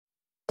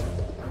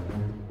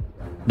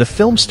The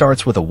film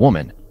starts with a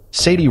woman,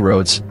 Sadie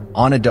Rhodes,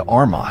 Ana de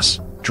Armas,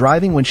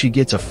 driving when she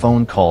gets a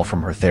phone call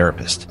from her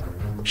therapist.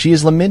 She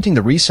is lamenting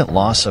the recent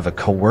loss of a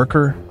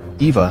co-worker,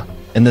 Eva,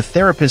 and the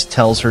therapist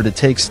tells her to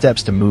take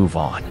steps to move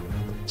on.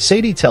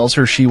 Sadie tells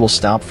her she will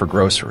stop for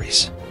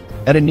groceries.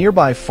 At a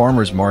nearby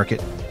farmer's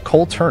market,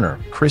 Cole Turner,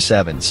 Chris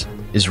Evans,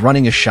 is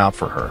running a shop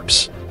for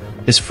herbs.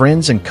 His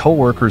friends and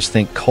co-workers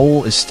think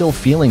Cole is still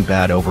feeling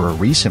bad over a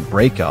recent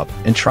breakup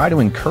and try to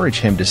encourage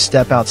him to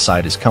step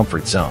outside his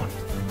comfort zone.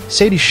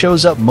 Sadie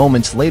shows up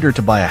moments later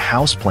to buy a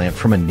houseplant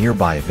from a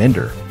nearby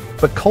vendor,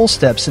 but Cole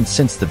steps in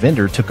since the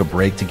vendor took a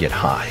break to get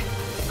high.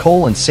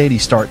 Cole and Sadie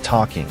start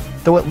talking,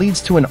 though it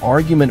leads to an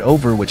argument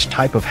over which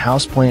type of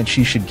houseplant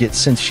she should get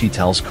since she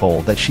tells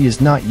Cole that she is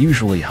not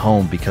usually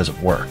home because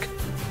of work.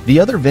 The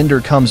other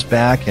vendor comes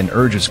back and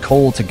urges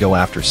Cole to go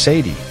after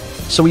Sadie,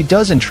 so he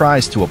does and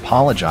tries to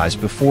apologize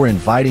before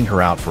inviting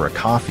her out for a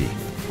coffee,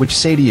 which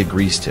Sadie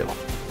agrees to.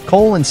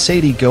 Cole and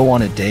Sadie go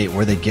on a date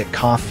where they get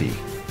coffee,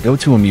 go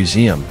to a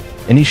museum,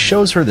 and he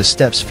shows her the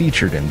steps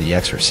featured in The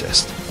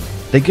Exorcist.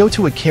 They go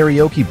to a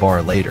karaoke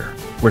bar later,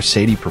 where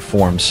Sadie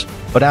performs,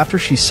 but after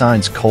she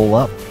signs Cole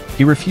up,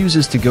 he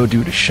refuses to go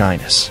due to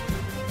shyness.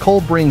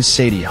 Cole brings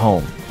Sadie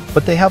home,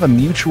 but they have a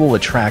mutual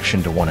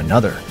attraction to one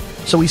another,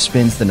 so he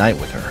spends the night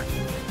with her.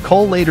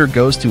 Cole later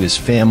goes to his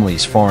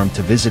family's farm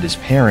to visit his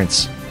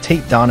parents,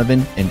 Tate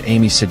Donovan and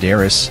Amy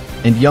Sedaris,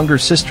 and younger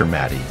sister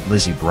Maddie,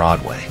 Lizzie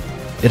Broadway.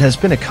 It has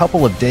been a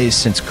couple of days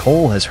since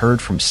Cole has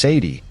heard from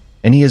Sadie,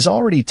 and he has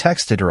already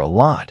texted her a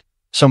lot,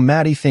 so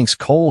Maddie thinks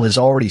Cole has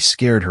already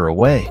scared her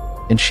away,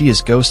 and she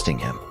is ghosting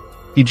him.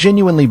 He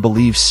genuinely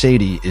believes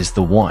Sadie is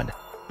the one,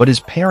 but his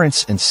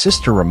parents and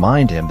sister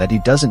remind him that he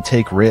doesn't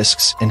take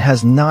risks and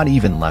has not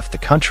even left the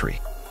country.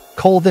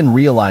 Cole then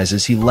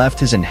realizes he left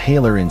his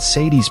inhaler in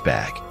Sadie's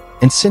bag,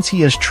 and since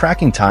he has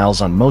tracking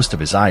tiles on most of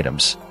his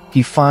items,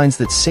 he finds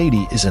that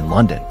Sadie is in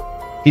London.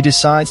 He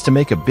decides to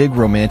make a big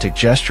romantic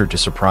gesture to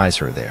surprise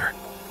her there.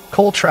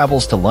 Cole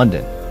travels to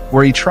London,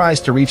 where he tries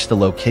to reach the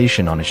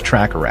location on his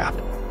tracker app.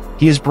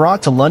 He is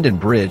brought to London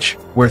Bridge,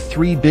 where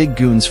 3 big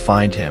goons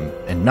find him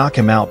and knock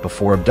him out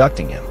before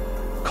abducting him.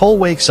 Cole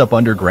wakes up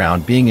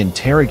underground being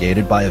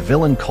interrogated by a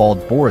villain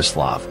called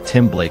Borislav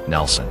Tim Blake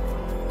Nelson.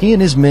 He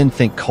and his men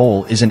think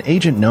Cole is an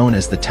agent known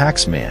as the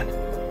Taxman,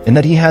 and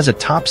that he has a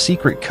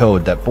top-secret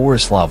code that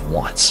Borislav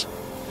wants.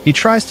 He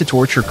tries to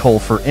torture Cole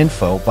for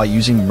info by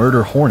using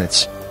murder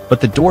hornets,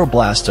 but the door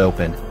blasts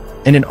open,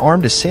 and an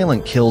armed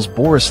assailant kills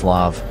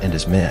Borislav and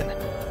his men.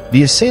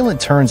 The assailant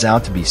turns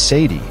out to be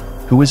Sadie,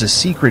 who is a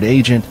secret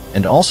agent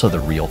and also the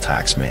real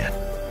Taxman.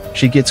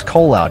 She gets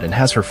Cole out and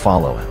has her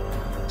follow him.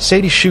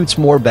 Sadie shoots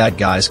more bad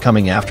guys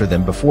coming after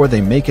them before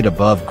they make it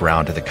above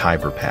ground to the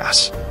Khyber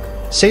Pass.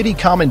 Sadie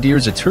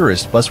commandeers a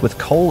tourist bus with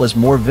Cole as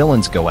more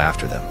villains go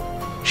after them.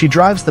 She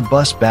drives the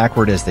bus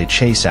backward as they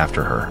chase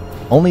after her,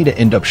 only to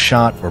end up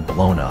shot or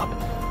blown up.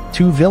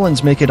 2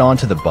 villains make it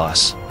onto the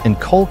bus, and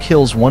Cole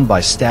kills one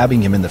by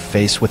stabbing him in the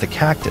face with a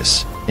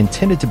cactus,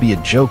 intended to be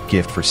a joke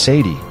gift for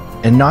Sadie,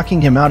 and knocking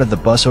him out of the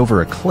bus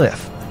over a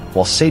cliff,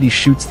 while Sadie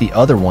shoots the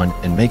other one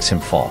and makes him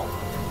fall.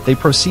 They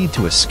proceed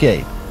to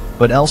escape,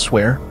 but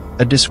elsewhere,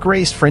 a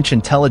disgraced French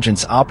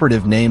intelligence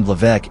operative named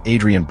Levesque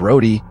Adrian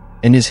Brody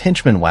and his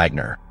henchman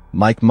Wagner,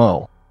 Mike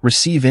Moe,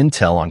 receive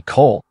intel on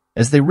Cole,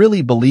 as they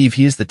really believe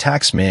he is the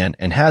Taxman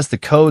and has the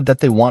code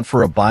that they want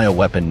for a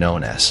bioweapon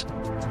known as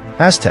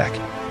Aztec.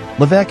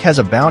 Levesque has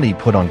a bounty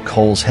put on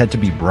Cole's head to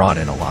be brought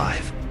in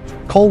alive.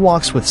 Cole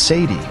walks with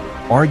Sadie,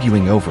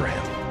 arguing over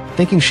him,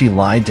 thinking she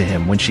lied to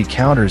him when she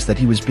counters that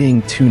he was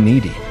being too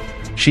needy.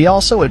 She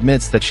also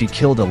admits that she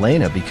killed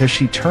Elena because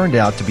she turned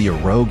out to be a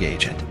rogue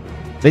agent.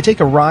 They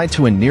take a ride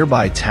to a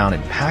nearby town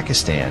in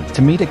Pakistan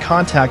to meet a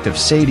contact of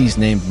Sadie's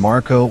named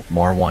Marco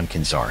Marwan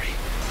Kanzari.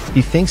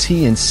 He thinks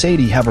he and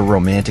Sadie have a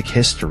romantic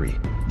history,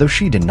 though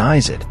she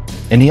denies it,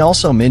 and he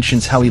also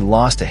mentions how he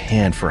lost a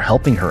hand for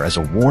helping her as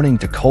a warning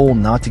to Cole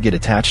not to get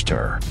attached to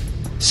her.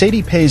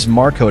 Sadie pays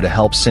Marco to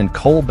help send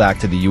Cole back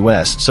to the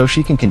US so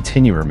she can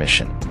continue her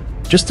mission.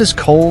 Just as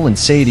Cole and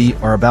Sadie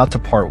are about to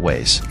part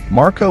ways,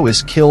 Marco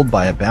is killed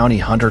by a bounty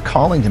hunter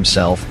calling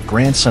himself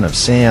grandson of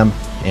Sam,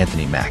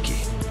 Anthony Mackie.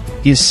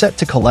 He is set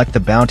to collect the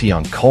bounty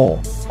on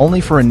Cole, only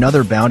for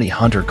another bounty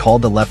hunter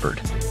called the Leopard,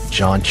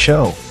 John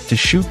Cho, to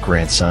shoot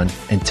grandson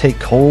and take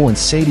Cole and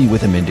Sadie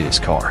with him into his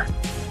car.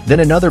 Then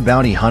another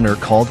bounty hunter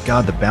called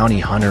God the Bounty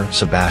Hunter,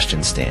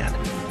 Sebastian Stan,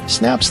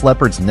 snaps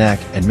Leopard's neck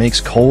and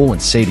makes Cole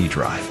and Sadie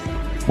drive.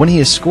 When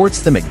he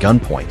escorts them at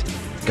gunpoint,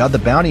 God the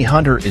Bounty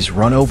Hunter is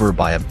run over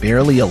by a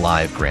barely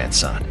alive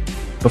grandson.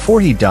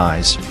 Before he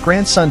dies,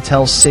 grandson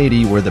tells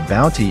Sadie where the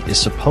bounty is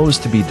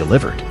supposed to be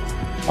delivered.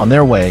 On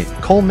their way,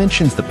 Cole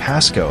mentions the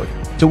passcode,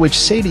 to which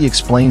Sadie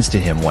explains to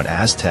him what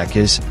Aztec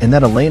is and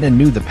that Elena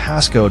knew the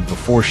passcode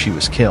before she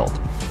was killed.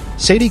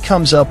 Sadie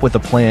comes up with a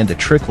plan to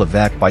trick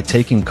Levesque by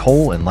taking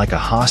Cole in like a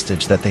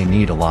hostage that they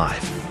need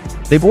alive.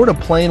 They board a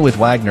plane with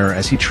Wagner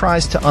as he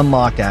tries to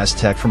unlock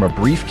Aztec from a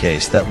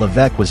briefcase that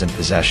Levesque was in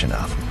possession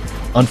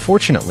of.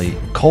 Unfortunately,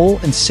 Cole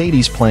and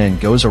Sadie's plan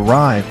goes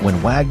awry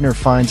when Wagner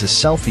finds a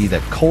selfie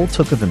that Cole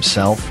took of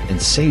himself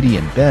and Sadie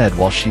in bed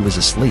while she was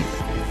asleep.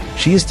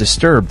 She is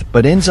disturbed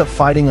but ends up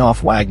fighting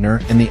off Wagner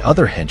and the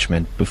other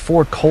henchmen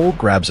before Cole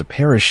grabs a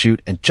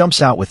parachute and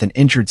jumps out with an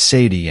injured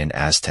Sadie and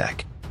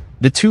Aztec.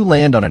 The two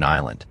land on an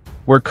island,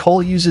 where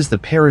Cole uses the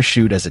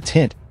parachute as a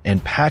tent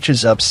and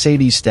patches up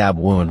Sadie's stab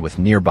wound with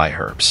nearby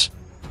herbs.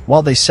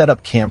 While they set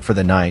up camp for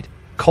the night,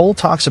 Cole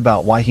talks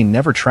about why he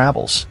never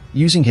travels,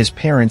 using his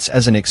parents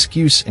as an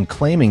excuse and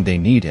claiming they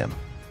need him,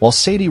 while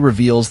Sadie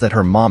reveals that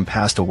her mom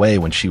passed away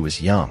when she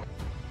was young.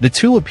 The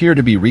two appear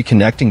to be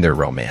reconnecting their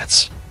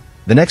romance.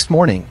 The next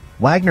morning,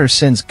 Wagner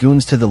sends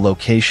goons to the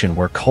location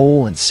where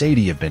Cole and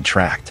Sadie have been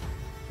tracked.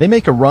 They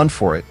make a run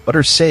for it but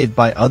are saved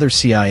by other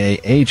CIA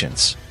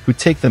agents, who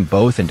take them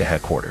both into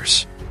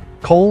headquarters.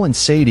 Cole and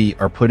Sadie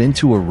are put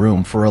into a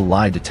room for a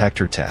lie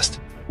detector test,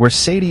 where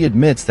Sadie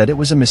admits that it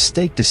was a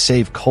mistake to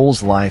save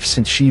Cole's life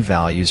since she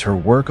values her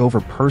work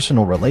over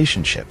personal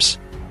relationships.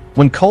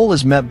 When Cole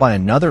is met by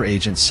another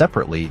agent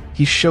separately,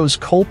 he shows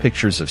Cole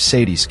pictures of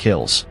Sadie's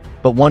kills,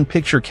 but one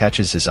picture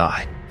catches his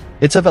eye.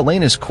 It's of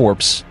Elena's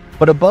corpse,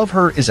 but above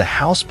her is a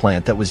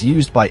houseplant that was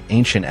used by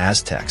ancient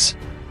Aztecs,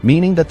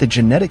 meaning that the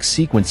genetic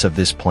sequence of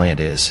this plant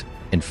is,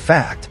 in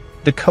fact,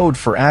 the code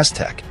for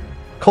Aztec.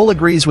 Cole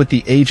agrees with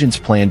the agent's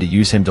plan to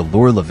use him to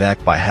lure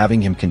Levesque by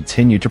having him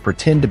continue to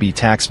pretend to be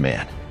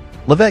Taxman.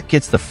 Levesque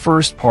gets the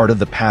first part of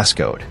the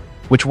passcode,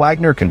 which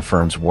Wagner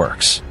confirms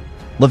works.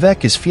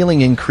 Levesque is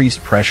feeling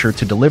increased pressure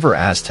to deliver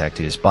Aztec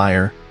to his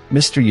buyer,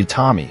 Mr.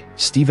 Utami,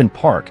 Stephen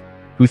Park,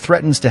 who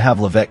threatens to have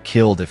Levesque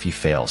killed if he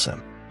fails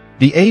him.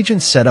 The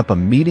agents set up a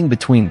meeting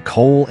between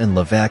Cole and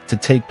Levesque to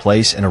take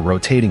place in a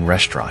rotating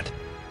restaurant.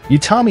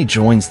 Utami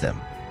joins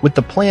them, with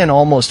the plan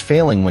almost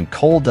failing when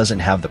Cole doesn't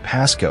have the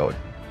passcode,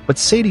 but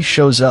Sadie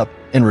shows up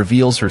and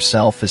reveals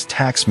herself as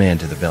Taxman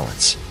to the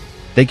villains.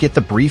 They get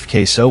the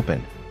briefcase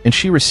open, and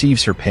she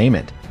receives her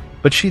payment,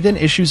 but she then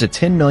issues a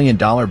 $10 million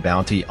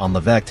bounty on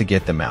Levesque to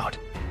get them out.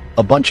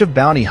 A bunch of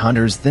bounty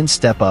hunters then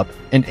step up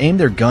and aim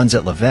their guns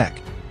at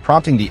Levesque,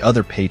 prompting the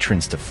other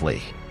patrons to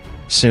flee.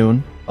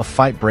 Soon, a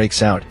fight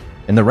breaks out,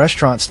 and the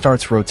restaurant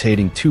starts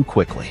rotating too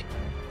quickly.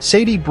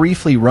 Sadie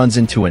briefly runs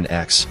into an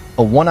ex,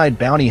 a one-eyed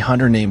bounty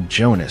hunter named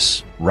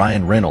Jonas,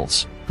 Ryan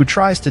Reynolds, who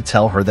tries to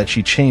tell her that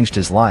she changed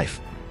his life,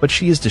 but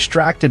she is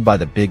distracted by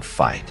the big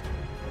fight.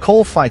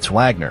 Cole fights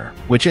Wagner,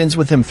 which ends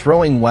with him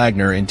throwing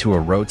Wagner into a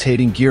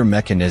rotating gear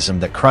mechanism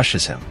that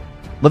crushes him.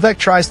 Levesque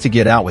tries to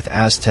get out with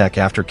Aztec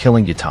after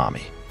killing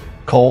Utami.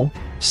 Cole,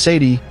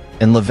 Sadie,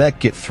 and Levesque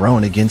get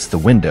thrown against the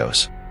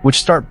windows, which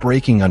start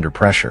breaking under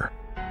pressure.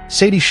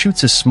 Sadie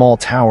shoots a small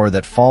tower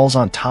that falls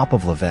on top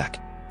of Levesque,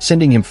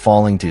 sending him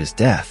falling to his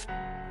death.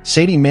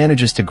 Sadie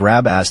manages to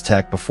grab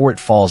Aztec before it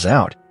falls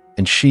out,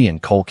 and she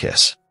and Cole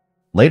kiss.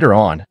 Later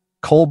on,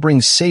 Cole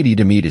brings Sadie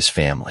to meet his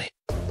family.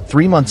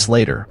 3 months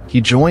later,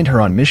 he joined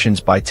her on missions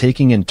by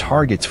taking in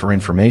targets for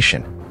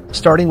information,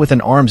 starting with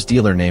an arms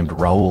dealer named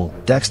Raul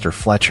Dexter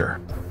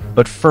Fletcher.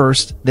 But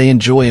first, they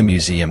enjoy a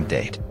museum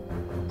date.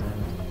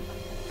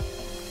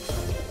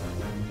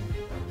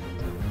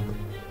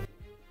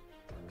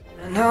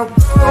 No.